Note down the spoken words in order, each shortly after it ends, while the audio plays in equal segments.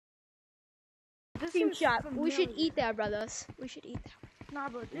cream seems shop. We should familiar. eat that, brothers. We should eat that. Nah,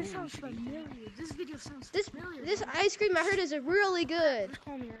 bro, this sounds familiar. This video sounds familiar. This bro. ice cream I heard is really good. Just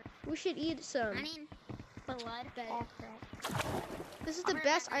call me right. We should eat some. I need blood. Oh crap. This is the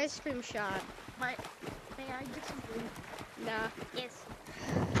best ice cream shop. May I get some food? Nah, Yes.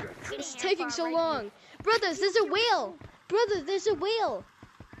 it's taking so long. Brothers, there's a whale. Brother, there's a whale.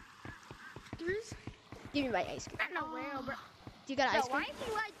 There's Give me my ice cream. I don't know where, bro. You got Yo, ice why cream? is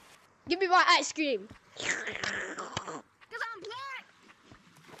he like? Give me my ice cream. Cause I'm black.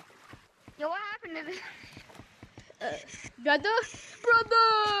 Yo, what happened to this?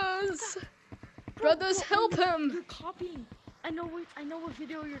 Brothers, help him. You're copying. I know what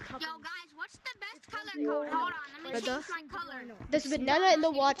video you're copying. Yo, guys, what's the best color code? Hold on, let me Brother? change my color. There's a banana in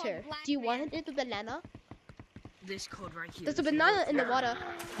the water. Do you want it, the banana? This code right here. There's a banana in the water.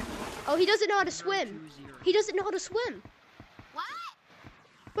 Oh, he doesn't know how to swim. He doesn't know how to swim. What?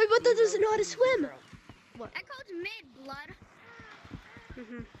 My brother doesn't know how to swim. That code's mid, blood.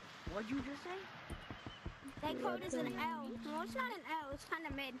 What'd you just say? That code is an L. No, it's not an L. It's kind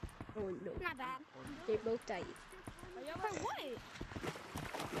of mid. Oh no, Not bad. they both died. For what?